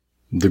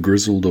The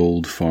grizzled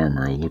old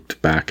farmer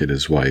looked back at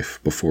his wife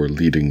before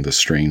leading the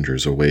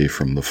strangers away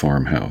from the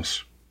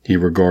farmhouse. He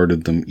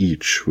regarded them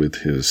each with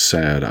his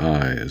sad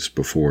eyes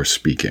before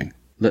speaking.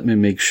 "Let me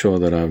make sure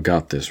that I've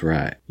got this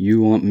right. You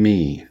want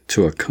me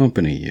to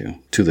accompany you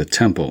to the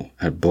temple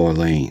at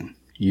Borlaine.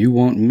 You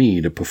want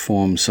me to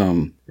perform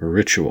some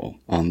ritual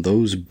on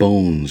those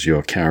bones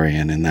you're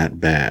carrying in that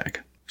bag,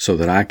 so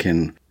that I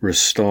can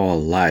restore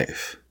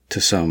life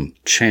to some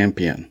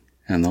champion.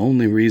 And the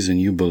only reason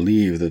you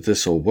believe that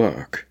this'll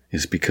work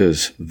is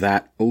because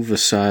that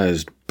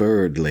oversized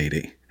bird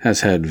lady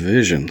has had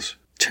visions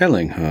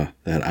telling her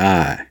that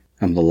I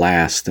am the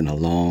last in a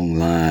long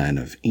line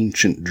of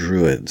ancient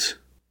druids."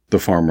 The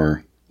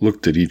farmer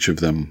looked at each of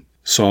them,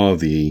 saw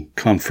the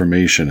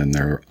confirmation in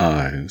their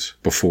eyes,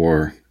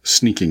 before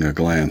sneaking a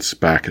glance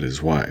back at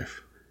his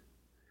wife.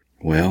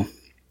 "Well,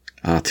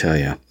 I'll tell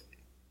you.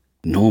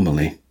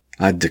 Normally,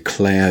 I'd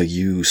declare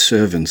you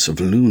servants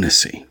of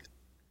lunacy.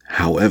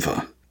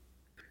 However,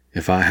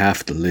 if I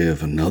have to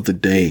live another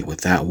day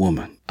with that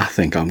woman, I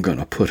think I'm going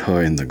to put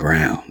her in the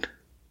ground."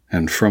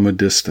 And from a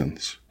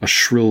distance, a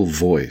shrill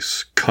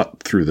voice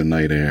cut through the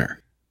night air.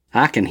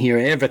 "I can hear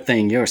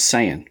everything you're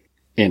saying.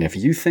 And if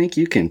you think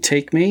you can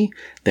take me,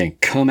 then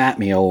come at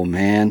me, old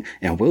man,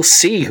 and we'll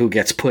see who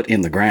gets put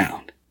in the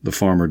ground." The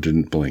farmer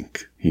didn't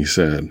blink. He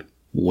said,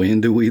 "When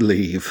do we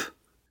leave?"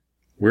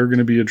 We're going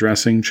to be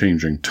addressing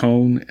changing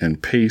tone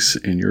and pace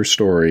in your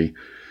story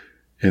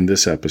in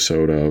this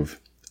episode of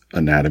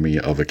Anatomy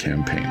of a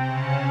Campaign.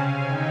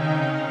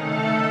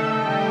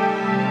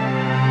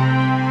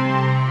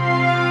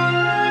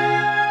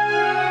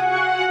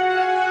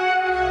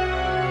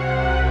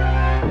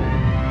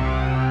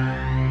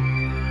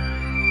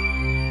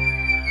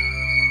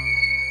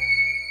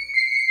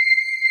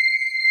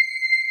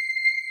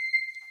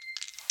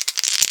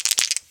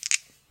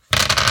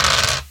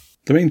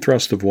 The main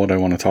thrust of what I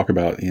want to talk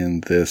about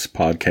in this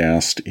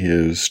podcast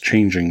is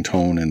changing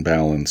tone and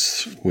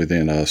balance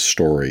within a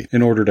story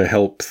in order to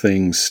help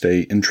things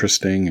stay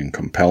interesting and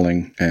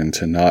compelling and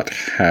to not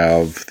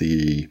have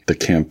the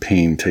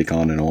campaign take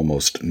on an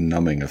almost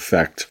numbing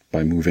effect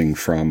by moving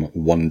from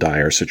one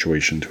dire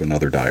situation to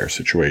another dire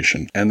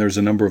situation. And there's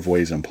a number of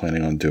ways I'm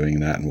planning on doing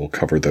that, and we'll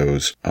cover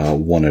those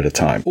one at a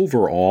time.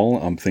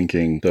 Overall, I'm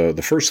thinking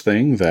the first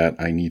thing that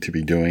I need to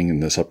be doing in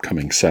this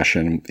upcoming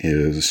session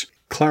is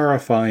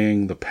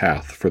clarifying the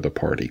path for the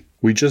party.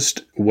 We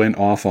just went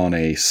off on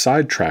a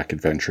sidetrack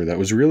adventure that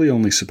was really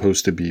only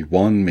supposed to be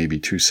one, maybe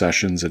 2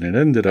 sessions, and it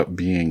ended up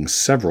being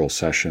several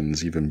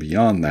sessions even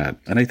beyond that,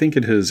 and I think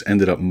it has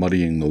ended up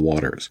muddying the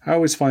waters. I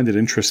always find it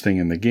interesting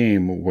in the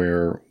game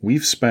where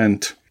we've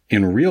spent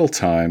in real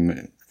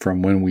time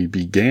from when we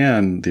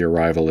began the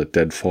arrival at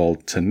Deadfall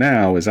to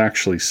now is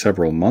actually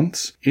several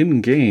months.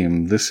 In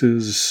game, this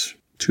is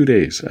 2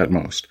 days at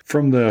most.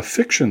 From the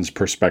fiction's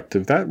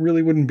perspective, that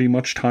really wouldn't be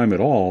much time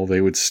at all.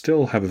 They would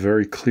still have a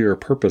very clear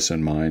purpose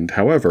in mind.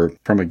 However,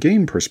 from a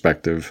game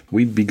perspective,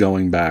 we'd be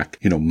going back,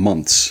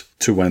 months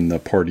to when the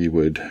party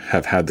would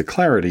have had the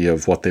clarity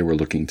of what they were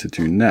looking to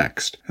do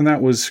next. And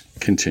that was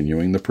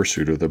continuing the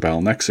pursuit of the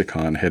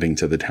Balnexicon heading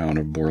to the town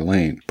of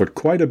Borlaine. But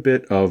quite a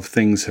bit of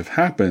things have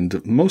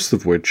happened, most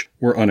of which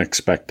were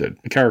unexpected.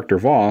 The character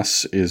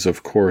Voss is,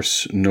 of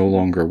course, no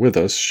longer with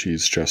us.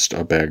 She's just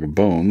a bag of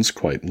bones,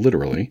 quite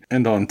literally.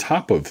 And on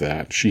top of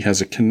that, she has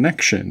a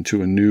connection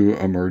to a new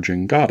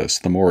emerging goddess,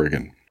 the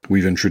Morrigan.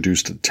 We've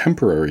introduced a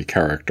temporary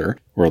character,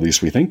 or at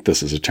least we think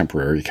this is a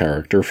temporary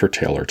character for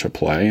Taylor to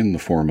play in the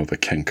form of a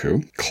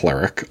Kenku,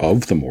 cleric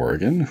of the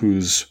Morrigan,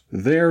 who's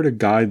there to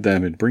guide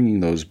them in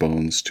bringing those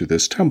bones to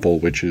this temple,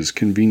 which is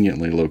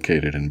conveniently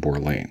located in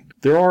Borlaine.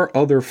 There are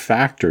other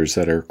factors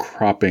that are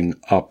cropping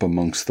up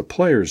amongst the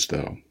players,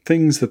 though,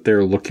 things that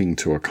they're looking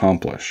to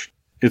accomplish.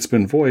 It's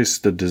been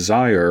voiced the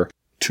desire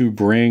to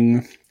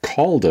bring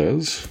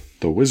Caldas,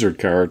 the wizard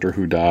character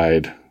who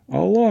died a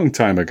long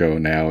time ago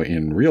now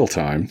in real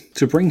time,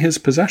 to bring his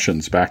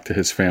possessions back to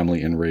his family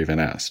in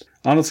Ravenest.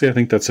 Honestly, I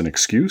think that's an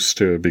excuse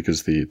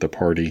because the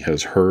party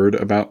has heard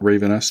about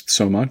Ravenest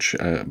so much,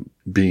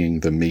 being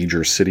the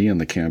major city in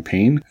the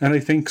campaign, and I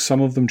think some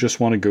of them just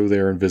want to go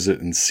there and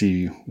visit and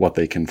see what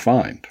they can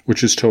find,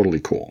 which is totally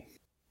cool.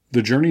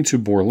 The journey to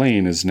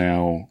Borlaine is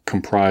now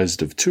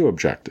comprised of 2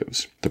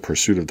 objectives, the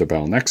pursuit of the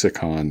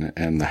Balnexicon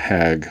and the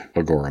hag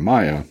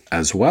Agoramaya,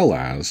 as well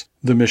as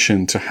the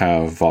mission to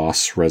have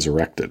Voss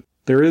resurrected.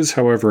 There is,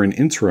 however, an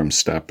interim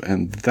step,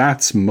 and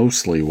that's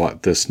mostly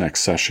what this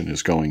next session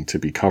is going to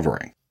be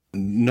covering.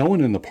 No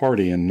one in the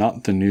party, and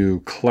not the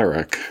new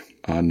cleric,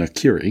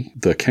 Nakiri,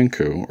 the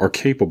Kenku, are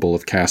capable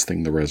of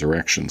casting the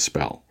resurrection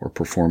spell, or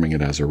performing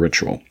it as a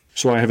ritual.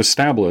 So I have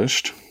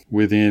established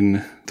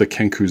within the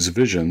Kenku's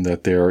vision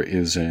that there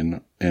is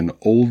an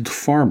old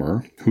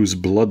farmer whose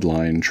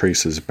bloodline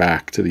traces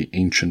back to the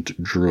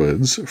ancient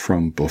druids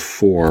from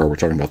before. We're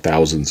talking about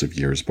thousands of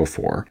years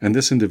before. And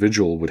this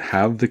individual would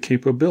have the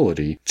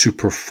capability to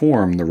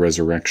perform the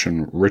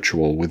resurrection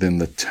ritual within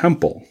the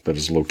temple that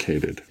is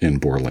located in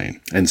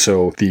Borlane. And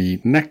so the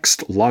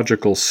next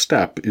logical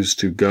step is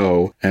to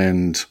go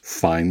and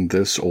find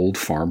this old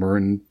farmer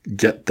and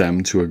get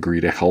them to agree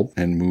to help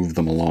and move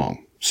them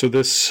along. So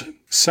this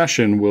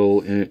session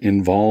will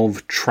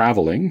involve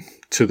traveling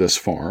to this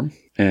farm,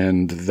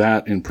 and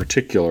that in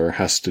particular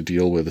has to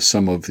deal with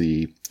some of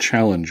the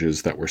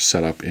challenges that were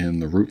set up in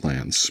the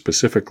Rootlands,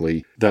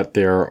 specifically that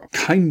they're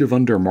kind of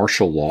under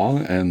martial law,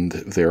 and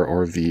there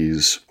are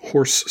these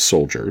horse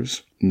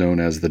soldiers known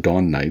as the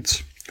Dawn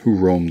Knights who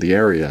roam the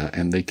area,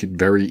 and they could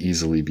very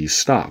easily be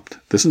stopped.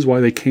 This is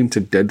why they came to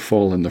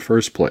Deadfall in the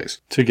first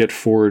place, to get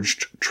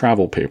forged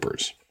travel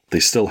papers. They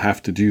still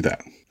have to do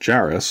that.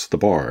 Jarrus, the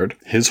bard,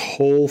 his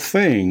whole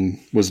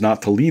thing was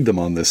not to lead them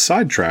on this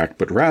sidetrack,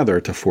 but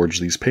rather to forge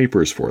these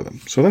papers for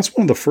them. So that's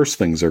one of the first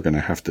things they're going to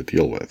have to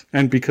deal with.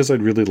 And because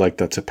I'd really like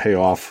that to pay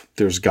off,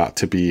 there's got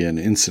to be an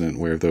incident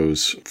where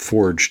those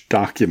forged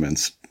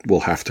documents will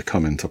have to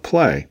come into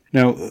play.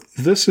 Now,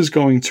 this is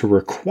going to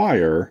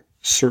require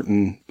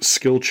certain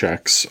skill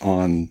checks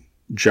on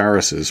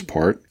Jarrus's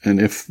part,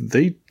 and if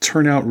they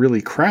turn out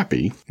really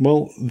crappy,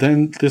 well,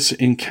 then this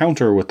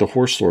encounter with the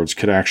Horse Lords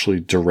could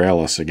actually derail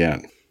us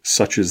again.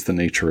 Such is the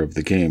nature of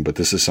the game, but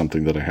this is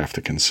something that I have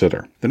to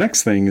consider. The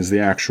next thing is the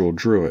actual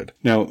druid.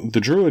 Now, the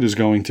druid is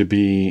going to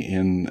be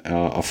in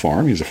a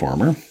farm. He's a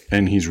farmer,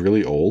 and he's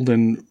really old,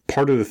 and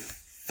part of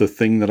the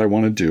thing that I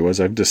want to do,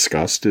 as I've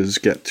discussed, is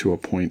get to a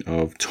point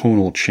of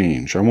tonal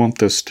change. I want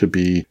this to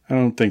be, I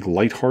don't think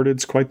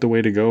lighthearted's quite the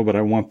way to go, but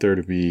I want there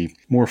to be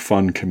more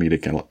fun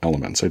comedic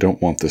elements. I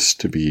don't want this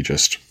to be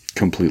just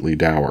completely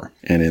dour.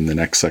 And in the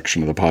next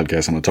section of the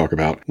podcast, I'm going to talk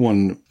about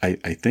one, I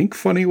think,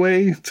 funny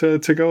way to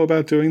go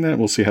about doing that.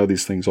 We'll see how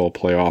these things all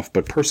play off.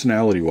 But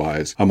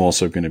personality-wise, I'm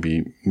also going to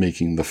be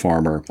making the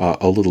farmer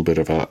a little bit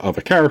of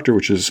a character,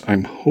 which is,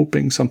 I'm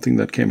hoping, something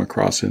that came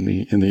across in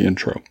the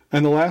intro.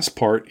 And the last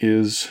part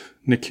is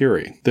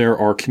Nahkiri. There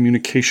are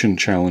communication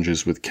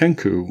challenges with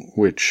Kenku,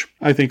 which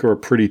I think are a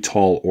pretty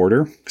tall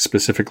order.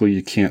 Specifically,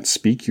 you can't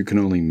speak, you can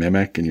only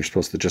mimic, and you're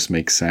supposed to just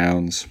make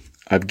sounds.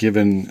 I've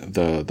given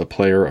the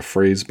player a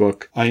phrase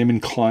book. I am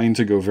inclined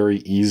to go very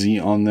easy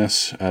on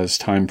this as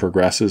time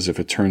progresses. If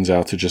it turns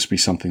out to just be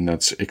something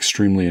that's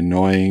extremely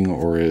annoying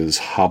or is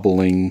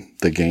hobbling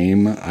the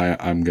game,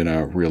 I'm going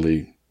to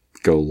really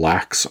go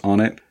lax on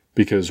it.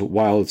 Because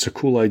while it's a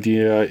cool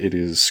idea, it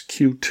is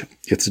cute,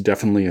 it's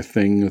definitely a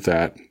thing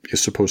that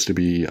is supposed to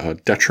be a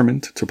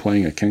detriment to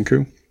playing a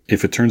Kenku.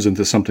 If it turns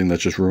into something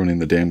that's just ruining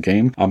the damn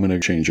game, I'm going to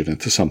change it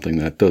into something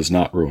that does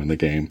not ruin the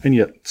game, and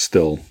yet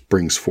still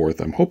brings forth,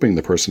 I'm hoping,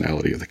 the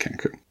personality of the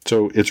Kenku.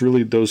 So it's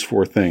really those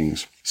four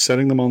things.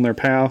 Setting them on their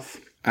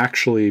path,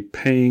 actually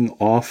paying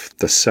off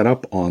the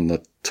setup on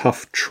the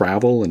tough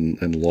travel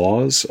and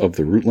laws of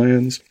the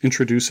Rootlands,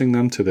 introducing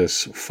them to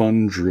this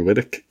fun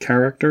druidic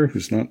character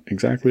who's not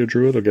exactly a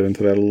druid. I'll get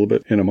into that a little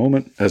bit in a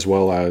moment, as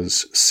well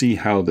as see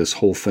how this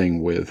whole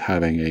thing with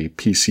having a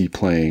PC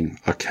playing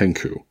a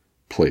Kenku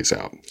plays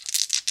out.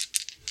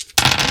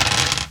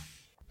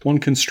 One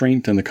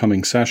constraint in the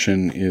coming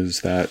session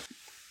is that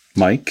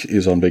Mike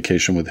is on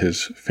vacation with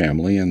his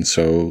family, and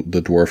so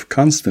the dwarf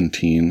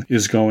Constantine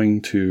is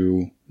going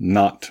to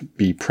not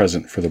be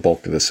present for the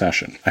bulk of the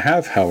session. I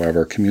have,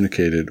 however,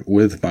 communicated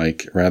with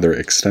Mike rather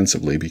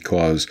extensively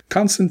because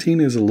Constantine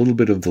is a little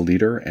bit of the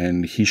leader,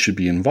 and he should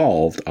be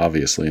involved,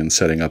 obviously, in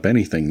setting up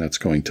anything that's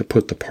going to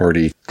put the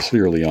party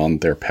clearly on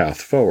their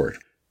path forward.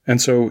 And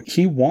so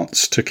he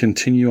wants to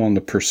continue on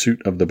the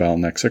pursuit of the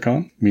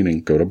Balnexicon,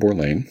 meaning go to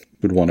Borlane,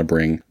 would want to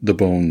bring the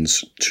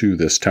bones to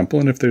this temple,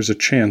 and if there's a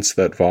chance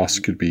that Voss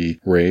could be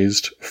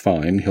raised,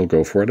 fine, he'll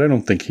go for it. I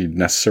don't think he'd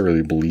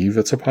necessarily believe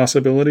it's a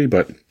possibility,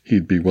 but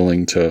he'd be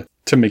willing to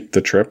make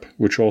the trip,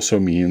 which also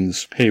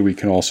means, hey, we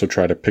can also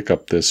try to pick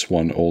up this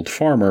one old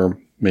farmer.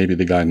 Maybe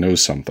the guy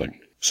knows something.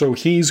 So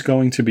he's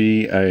going to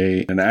be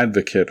an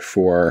advocate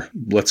for,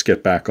 let's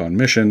get back on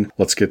mission,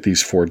 let's get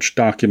these forged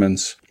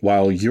documents,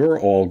 while you're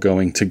all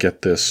going to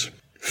get this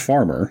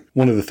farmer.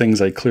 One of the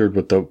things I cleared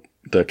with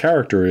the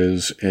character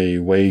is a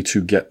way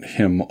to get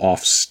him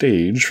off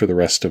stage for the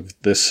rest of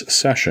this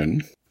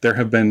session. There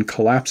have been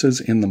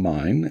collapses in the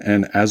mine,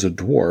 and as a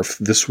dwarf,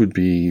 this would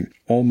be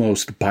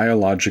almost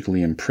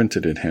biologically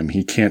imprinted in him.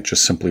 He can't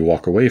just simply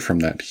walk away from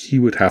that. He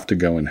would have to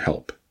go and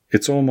help.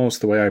 It's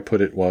almost, the way I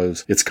put it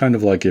was, it's kind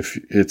of like if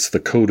it's the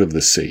code of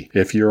the sea.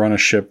 If you're on a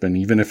ship, and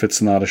even if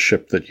it's not a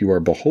ship that you are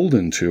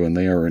beholden to, and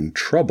they are in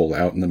trouble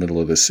out in the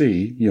middle of the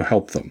sea, you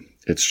help them.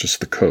 It's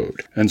just the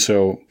code. And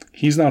so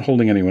he's not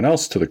holding anyone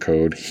else to the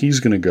code. He's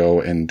going to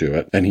go and do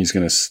it, and he's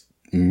going to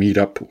meet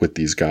up with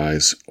these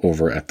guys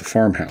over at the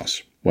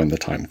farmhouse when the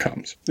time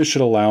comes. This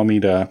should allow me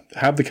to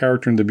have the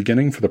character in the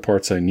beginning for the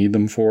parts I need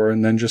them for,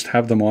 and then just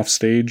have them off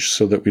stage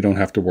so that we don't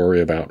have to worry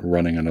about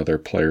running another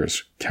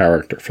player's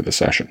character for the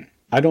session.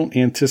 I don't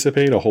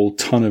anticipate a whole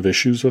ton of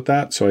issues with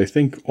that, so I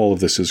think all of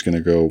this is going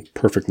to go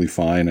perfectly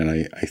fine, and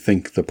I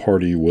think the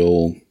party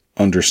will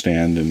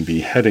understand and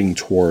be heading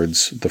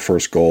towards the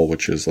first goal,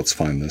 which is let's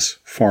find this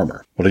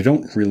farmer. What I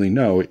don't really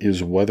know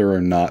is whether or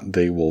not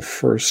they will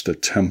first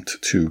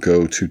attempt to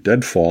go to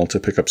Deadfall to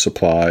pick up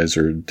supplies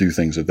or do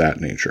things of that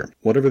nature.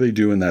 Whatever they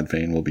do in that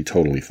vein will be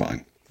totally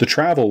fine. The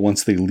travel,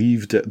 once they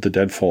leave the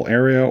Deadfall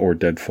area or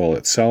Deadfall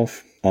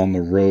itself, on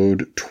the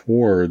road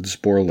towards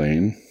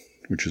Borlane,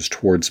 which is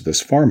towards this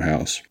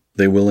farmhouse,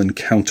 they will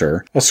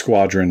encounter a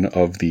squadron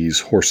of these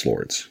horse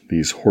lords,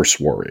 these horse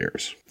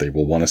warriors. They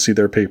will want to see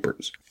their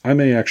papers. I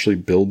may actually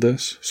build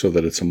this so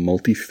that it's a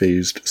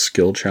multi-phased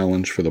skill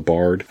challenge for the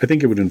bard. I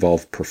think it would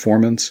involve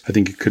performance. I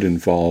think it could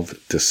involve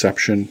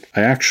deception.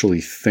 I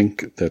actually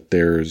think that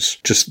there's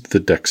just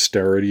the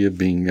dexterity of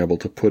being able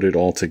to put it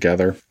all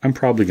together. I'm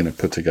probably going to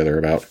put together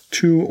about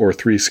 2 or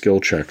 3 skill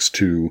checks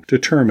to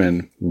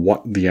determine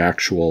what the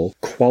actual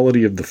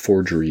quality of the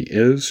forgery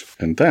is,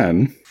 and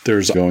then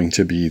there's going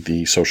to be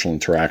the social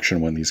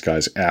interaction when these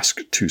guys ask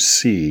to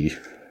see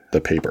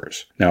the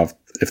papers. Now,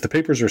 if the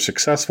papers are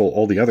successful,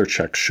 all the other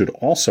checks should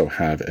also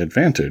have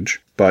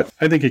advantage, but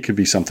I think it could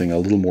be something a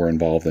little more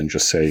involved than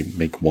just, say,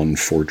 make one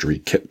forgery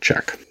kit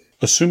check.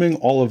 Assuming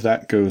all of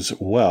that goes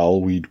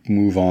well, we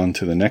move on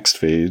to the next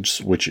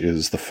phase, which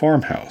is the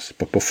farmhouse.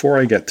 But before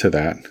I get to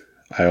that,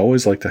 I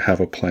always like to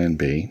have a plan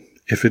B.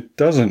 If it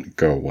doesn't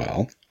go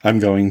well, I'm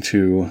going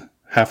to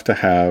have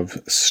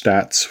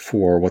stats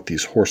for what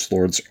these horse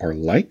lords are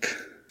like.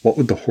 What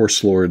would the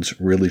horse lords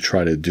really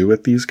try to do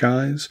with these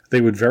guys?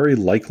 They would very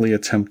likely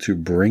attempt to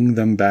bring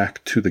them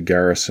back to the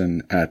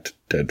garrison at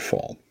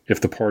Deadfall. If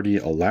the party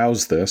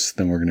allows this,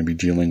 then we're going to be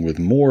dealing with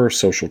more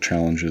social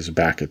challenges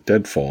back at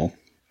Deadfall,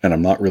 and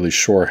I'm not really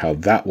sure how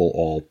that will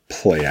all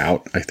play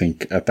out. I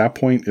think at that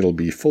point it'll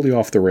be fully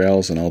off the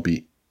rails and I'll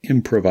be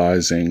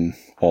improvising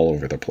all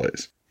over the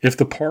place. If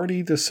the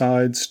party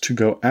decides to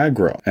go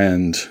aggro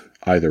and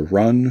either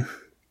run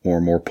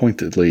or, more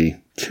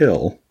pointedly,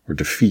 kill or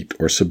defeat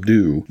or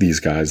subdue these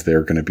guys,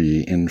 they're going to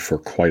be in for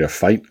quite a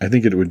fight. I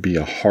think it would be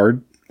a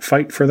hard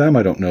fight for them.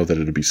 I don't know that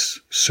it'll be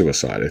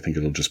suicide. I think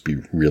it'll just be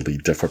really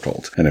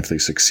difficult. And if they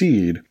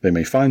succeed, they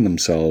may find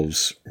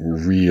themselves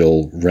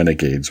real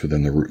renegades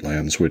within the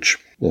Rootlands, which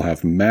will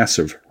have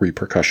massive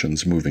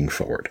repercussions moving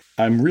forward.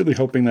 I'm really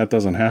hoping that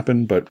doesn't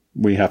happen, but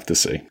we have to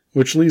see.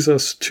 Which leads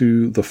us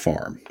to the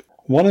farm.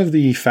 One of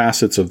the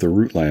facets of the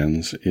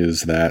Rootlands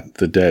is that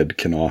the dead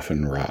can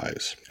often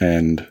rise.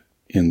 And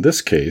in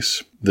this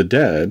case, the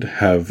dead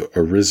have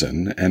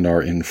arisen and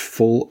are in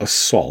full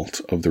assault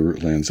of the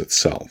Rootlands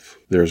itself.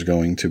 There's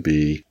going to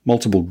be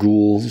multiple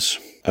ghouls,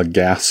 a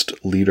ghast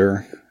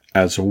leader,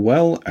 as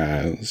well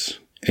as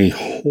a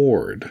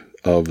horde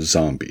of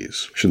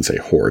zombies. I shouldn't say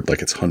horde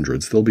like it's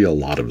hundreds. There'll be a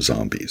lot of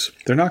zombies.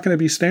 They're not going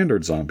to be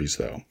standard zombies,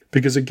 though.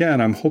 Because again,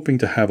 I'm hoping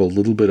to have a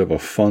little bit of a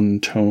fun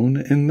tone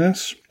in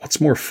this.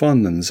 What's more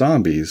fun than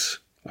zombies?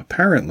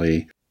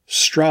 Apparently,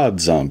 Strahd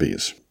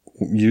zombies.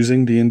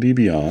 Using D&D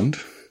Beyond,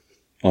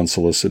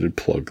 unsolicited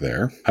plug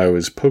there, I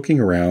was poking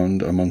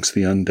around amongst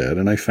the undead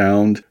and I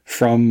found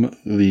from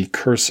the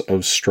Curse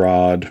of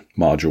Strahd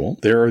module,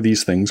 there are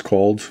these things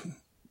called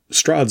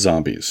Strahd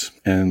zombies.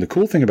 And the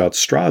cool thing about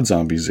Strahd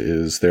zombies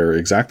is they're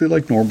exactly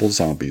like normal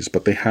zombies,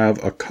 but they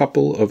have a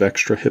couple of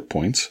extra hit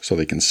points, so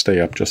they can stay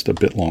up just a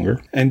bit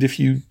longer. And if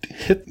you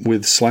hit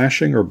with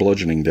slashing or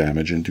bludgeoning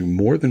damage and do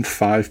more than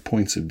 5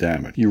 points of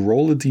damage, you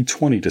roll a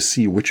d20 to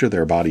see which of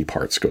their body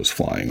parts goes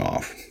flying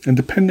off. And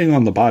depending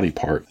on the body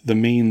part, the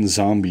main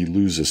zombie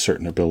loses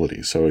certain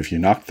abilities. So if you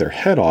knock their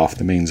head off,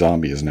 the main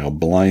zombie is now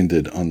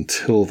blinded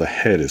until the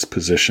head is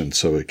positioned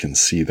so it can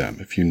see them.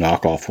 If you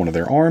knock off one of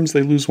their arms,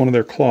 they lose one of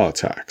their claws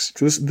attacks.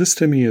 So this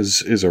to me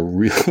is a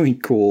really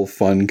cool,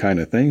 fun kind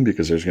of thing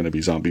because there's going to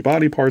be zombie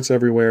body parts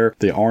everywhere.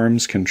 The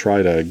arms can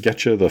try to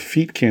get you. The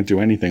feet can't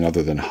do anything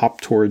other than hop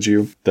towards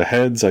you. The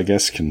heads, I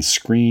guess, can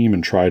scream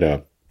and try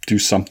to do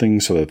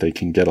something so that they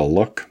can get a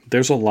look.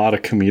 There's a lot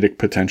of comedic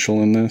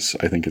potential in this.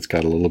 I think it's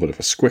got a little bit of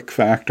a squick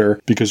factor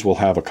because we'll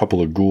have a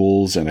couple of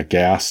ghouls and a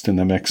ghast in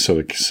the mix so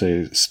it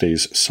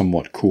stays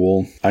somewhat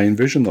cool. I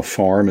envision the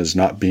farm as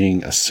not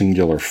being a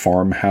singular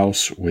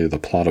farmhouse with a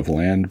plot of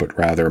land, but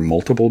rather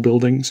multiple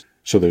buildings.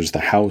 So there's the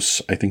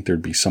house. I think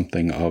there'd be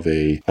something of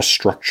a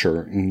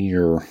structure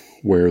near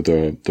where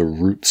the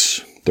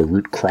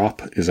root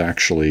crop is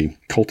actually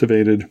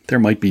cultivated.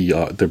 There'd be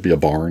a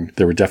barn.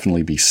 There would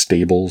definitely be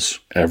stables.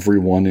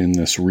 Everyone in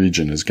this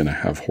region is going to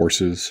have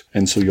horses.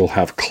 And so you'll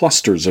have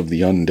clusters of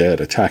the undead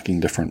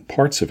attacking different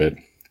parts of it.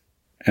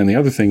 And the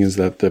other thing is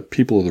that the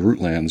people of the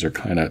Rootlands are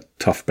kind of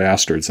tough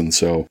bastards. And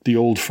so the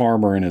old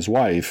farmer and his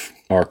wife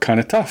are kind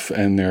of tough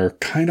and they're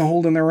kind of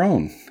holding their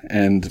own.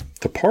 And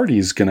the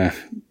party's going to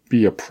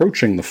be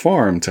approaching the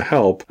farm to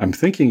help. I'm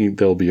thinking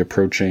they'll be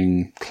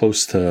approaching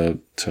close to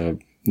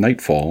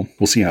nightfall.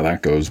 We'll see how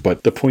that goes.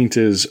 But the point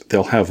is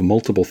they'll have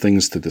multiple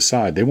things to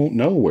decide. They won't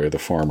know where the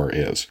farmer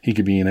is. He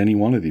could be in any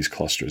one of these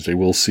clusters. They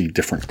will see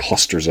different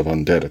clusters of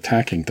undead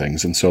attacking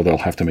things. And so they'll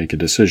have to make a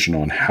decision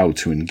on how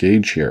to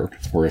engage here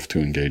or if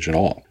to engage at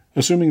all.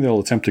 assuming they'll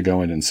attempt to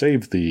go in and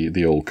save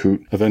the old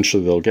coot,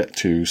 eventually they'll get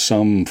to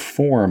some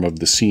form of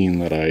the scene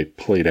that I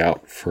played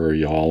out for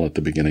y'all at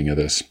the beginning of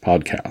this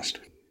podcast.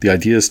 The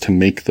idea is to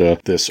make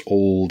this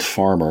old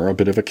farmer a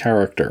bit of a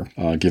character,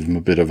 give him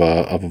a bit of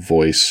a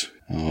voice.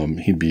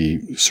 He'd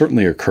be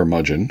certainly a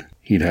curmudgeon.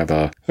 He'd have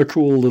a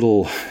cool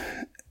little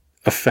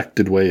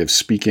affected way of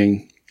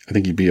speaking. I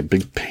think he'd be a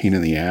big pain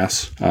in the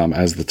ass.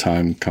 As the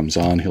time comes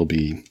on, he'll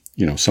be,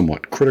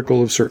 somewhat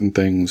critical of certain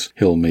things.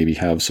 He'll maybe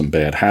have some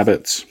bad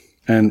habits.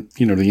 And,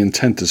 the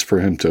intent is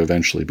for him to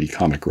eventually be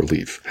comic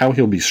relief. How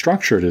he'll be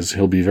structured is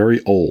he'll be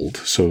very old.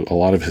 So a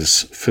lot of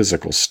his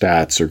physical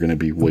stats are going to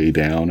be way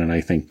down. And I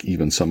think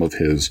even some of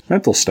his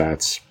mental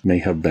stats may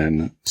have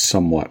been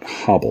somewhat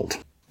hobbled.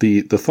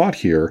 The thought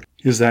here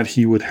is that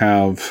he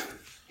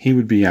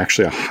would be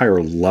actually a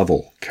higher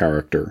level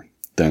character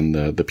than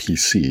the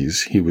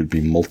PCs. He would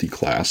be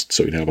multi-classed,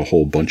 so he'd have a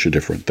whole bunch of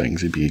different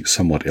things. He'd be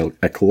somewhat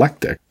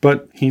eclectic,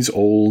 but he's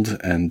old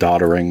and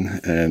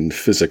doddering and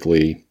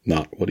physically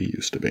not what he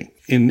used to be.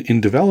 In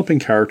developing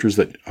characters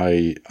that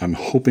I'm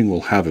hoping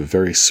will have a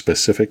very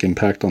specific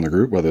impact on the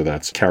group, whether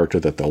that's a character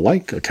that they'll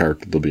like, a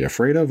character they'll be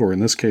afraid of, or in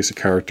this case, a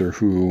character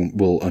who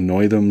will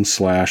annoy them /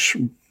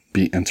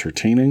 be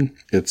entertaining,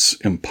 it's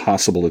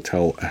impossible to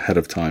tell ahead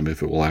of time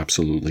if it will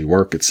absolutely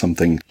work. It's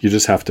something you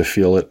just have to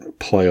feel it,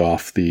 play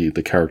off the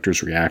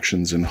character's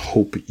reactions, and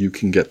hope you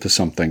can get to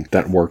something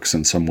that works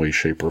in some way,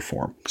 shape, or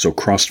form. So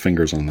crossed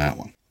fingers on that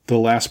one. The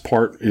last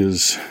part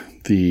is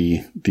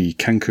the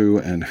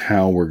Kenku and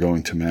how we're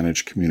going to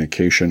manage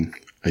communication.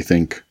 I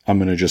think I'm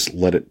going to just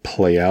let it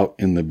play out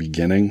in the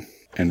beginning.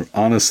 And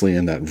honestly,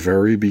 in that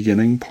very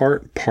beginning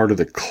part of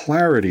the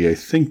clarity I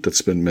think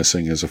that's been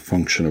missing is a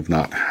function of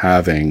not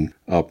having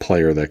a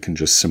player that can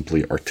just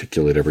simply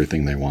articulate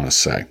everything they want to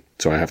say.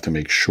 So I have to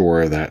make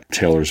sure that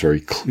Taylor's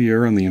very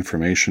clear on the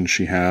information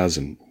she has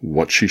and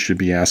what she should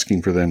be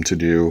asking for them to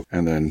do,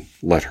 and then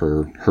let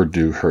her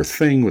do her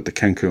thing with the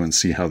Kenku and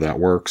see how that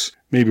works.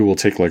 Maybe we'll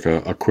take like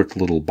a quick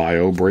little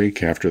bio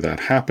break after that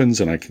happens,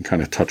 and I can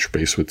kind of touch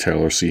base with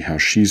Taylor, see how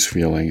she's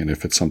feeling, and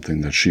if it's something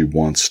that she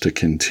wants to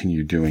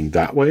continue doing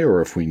that way,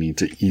 or if we need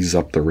to ease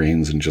up the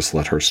reins and just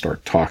let her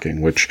start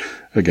talking, which,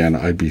 again,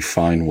 I'd be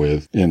fine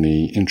with in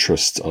the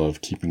interests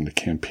of keeping the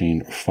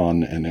campaign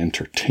fun and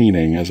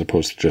entertaining, as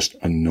opposed to just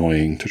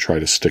annoying to try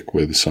to stick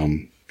with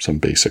some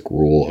basic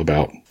rule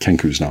about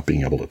Kenkus not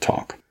being able to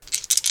talk.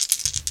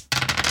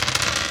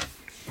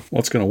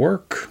 What's going to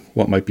work?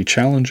 What might be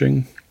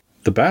challenging?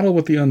 The battle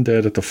with the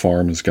undead at the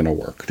farm is going to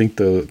work. I think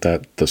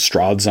that the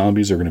Strahd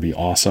zombies are going to be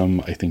awesome.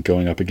 I think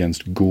going up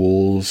against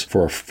ghouls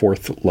for a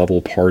 4th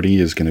level party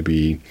is going to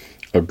be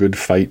a good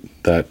fight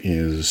that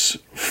is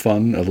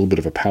fun, a little bit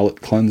of a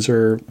palate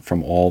cleanser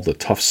from all the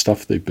tough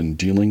stuff they've been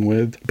dealing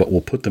with, but will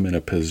put them in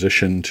a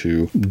position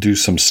to do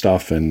some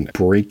stuff and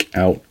break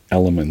out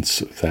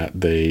elements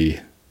that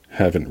they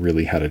haven't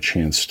really had a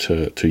chance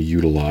to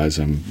utilize.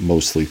 I'm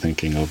mostly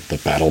thinking of the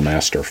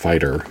Battlemaster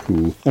fighter,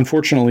 who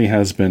unfortunately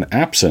has been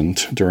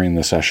absent during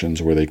the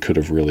sessions where they could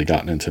have really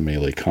gotten into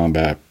melee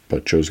combat,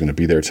 but Joe's going to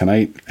be there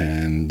tonight,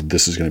 and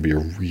this is going to be a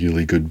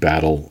really good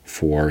battle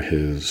for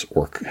his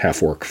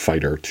half-orc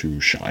fighter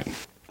to shine.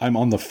 I'm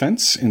on the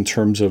fence in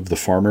terms of the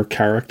farmer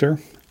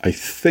character. I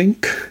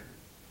think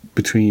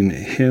between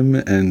him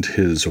and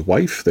his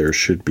wife, there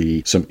should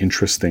be some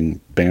interesting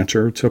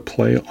banter to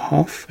play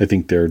off. I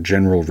think their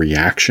general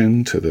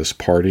reaction to this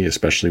party,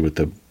 especially with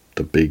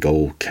the big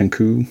old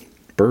Kenku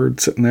bird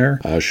sitting there,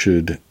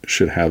 should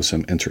have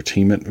some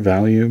entertainment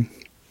value.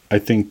 I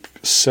think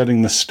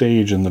setting the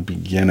stage in the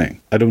beginning,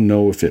 I don't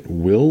know if it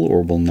will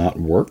or will not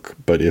work,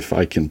 but if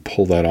I can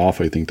pull that off,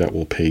 I think that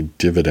will pay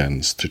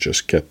dividends to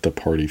just get the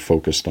party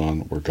focused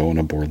on, we're going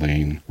to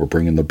Borlane, we're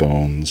bringing the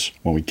bones.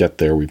 When we get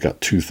there, we've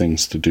got 2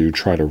 things to do: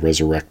 try to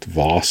resurrect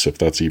Voss, if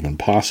that's even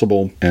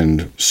possible,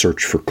 and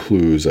search for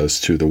clues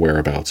as to the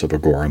whereabouts of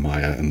Agora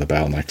Maya and the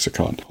Battle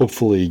Lexicon.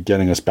 Hopefully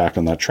getting us back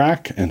on that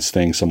track and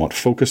staying somewhat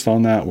focused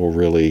on that will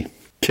really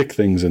kick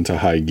things into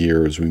high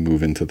gear as we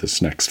move into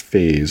this next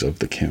phase of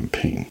the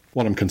campaign.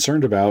 What I'm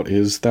concerned about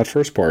is that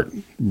first part,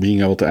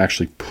 being able to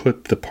actually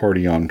put the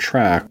party on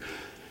track.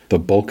 The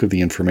bulk of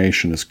the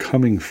information is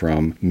coming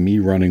from me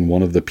running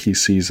one of the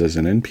PCs as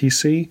an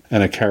NPC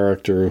and a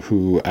character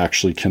who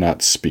actually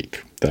cannot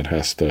speak, that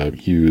has to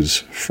use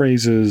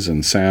phrases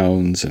and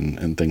sounds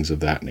and things of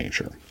that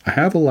nature. I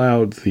have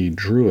allowed the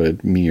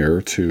druid,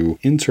 Mir, to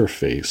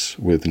interface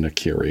with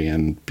Nakiri,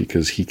 and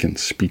because he can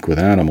speak with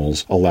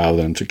animals, allow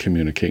them to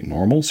communicate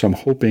normal. So I'm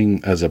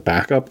hoping as a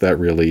backup that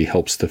really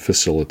helps to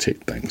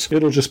facilitate things.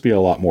 It'll just be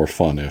a lot more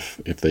fun if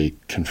they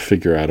can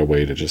figure out a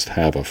way to just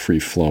have a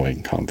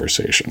free-flowing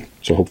conversation.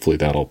 So hopefully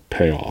that'll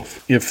pay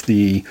off. If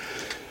the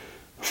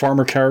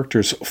farmer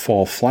characters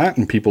fall flat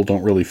and people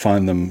don't really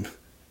find them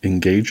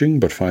engaging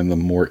but find them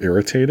more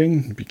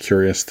irritating, I'd be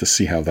curious to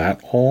see how that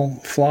all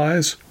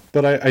flies.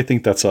 But I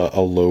think that's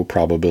a low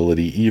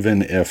probability.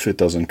 Even if it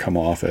doesn't come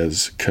off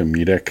as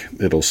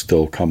comedic, it'll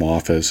still come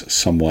off as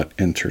somewhat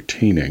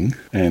entertaining.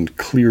 And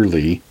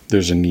clearly,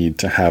 there's a need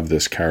to have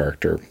this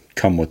character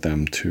come with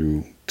them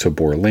to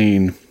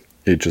Borlane.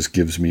 It just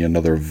gives me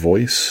another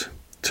voice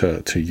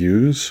to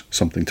use,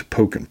 something to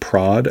poke and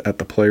prod at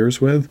the players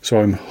with. So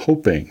I'm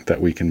hoping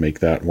that we can make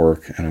that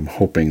work, and I'm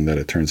hoping that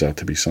it turns out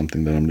to be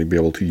something that I'm going to be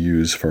able to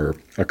use for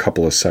a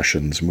couple of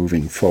sessions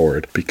moving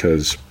forward,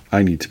 because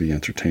I need to be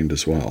entertained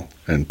as well.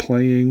 And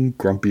playing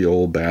grumpy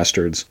old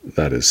bastards,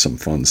 that is some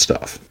fun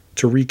stuff.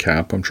 To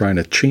recap, I'm trying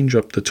to change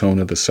up the tone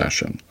of the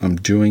session. I'm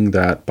doing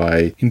that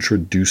by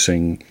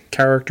introducing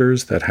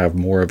characters that have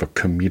more of a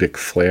comedic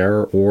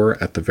flair, or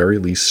at the very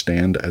least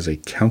stand as a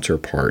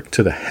counterpart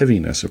to the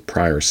heaviness of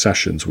prior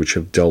sessions, which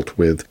have dealt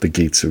with the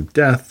gates of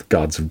death,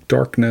 gods of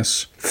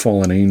darkness,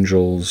 fallen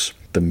angels,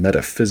 the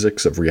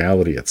metaphysics of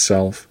reality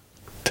itself.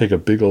 Take a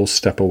big old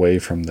step away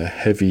from the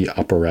heavy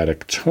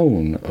operatic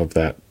tone of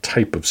that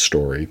type of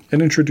story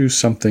and introduce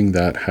something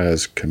that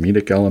has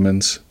comedic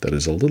elements, that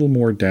is a little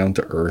more down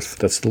to earth,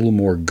 that's a little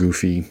more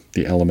goofy,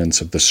 the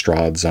elements of the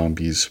Strahd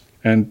zombies,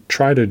 and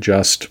try to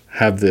just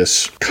have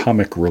this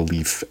comic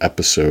relief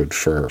episode,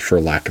 for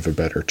lack of a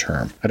better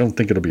term. I don't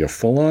think it'll be a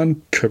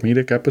full-on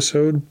comedic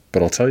episode,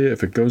 but I'll tell you,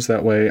 if it goes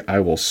that way, I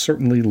will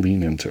certainly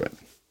lean into it.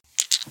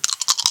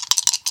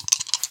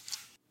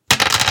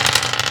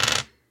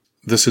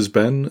 This has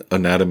been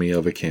Anatomy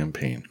of a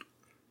Campaign.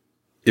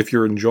 If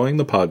you're enjoying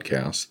the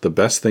podcast, the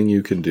best thing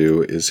you can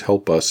do is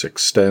help us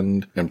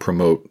extend and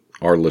promote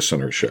our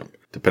listenership.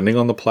 Depending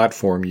on the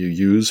platform you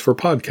use for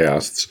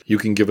podcasts, you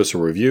can give us a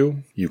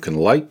review, you can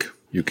like,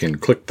 you can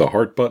click the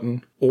heart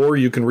button, or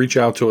you can reach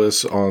out to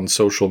us on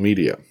social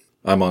media.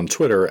 I'm on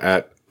Twitter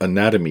at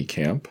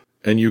AnatomyCamp,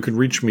 and you can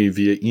reach me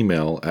via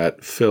email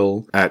at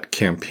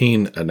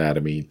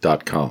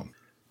phil@campaignanatomy.com.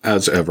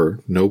 As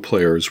ever, no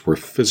players were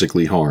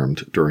physically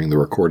harmed during the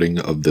recording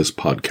of this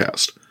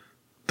podcast.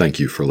 Thank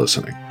you for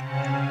listening.